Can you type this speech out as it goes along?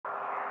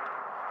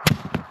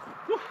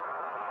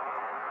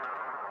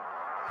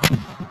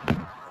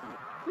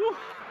Whew.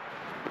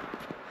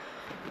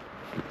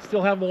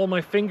 Still have all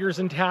my fingers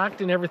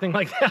intact and everything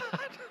like that.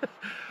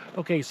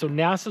 Okay, so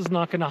NASA's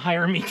not going to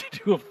hire me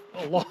to do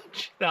a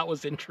launch. That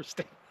was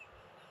interesting.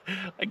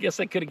 I guess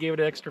I could have gave it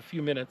an extra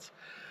few minutes.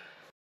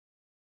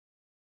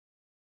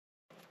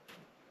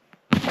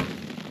 Because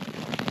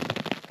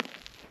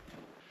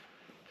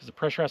the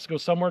pressure has to go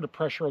somewhere, the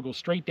pressure will go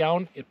straight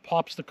down, it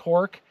pops the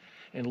cork,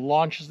 and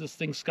launches this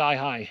thing sky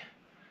high.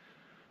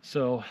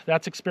 So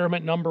that's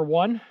experiment number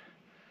 1.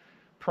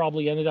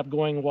 Probably ended up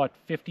going, what,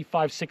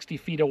 55, 60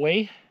 feet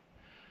away.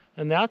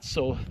 And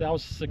so that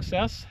was a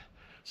success.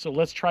 So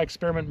let's try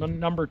experiment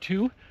number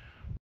 2.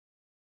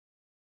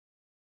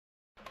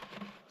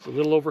 It's a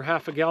little over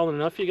half a gallon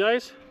enough, you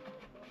guys?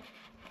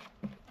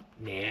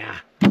 Nah.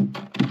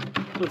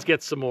 Let's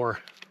get some more.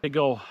 To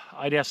go,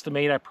 I'd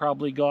estimate I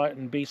probably got,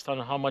 and based on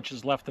how much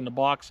is left in the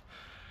box,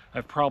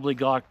 I've probably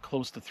got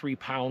close to 3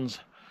 pounds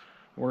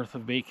worth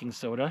of baking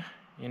soda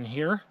in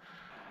here.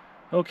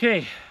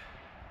 Okay.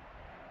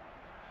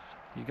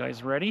 You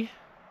guys ready?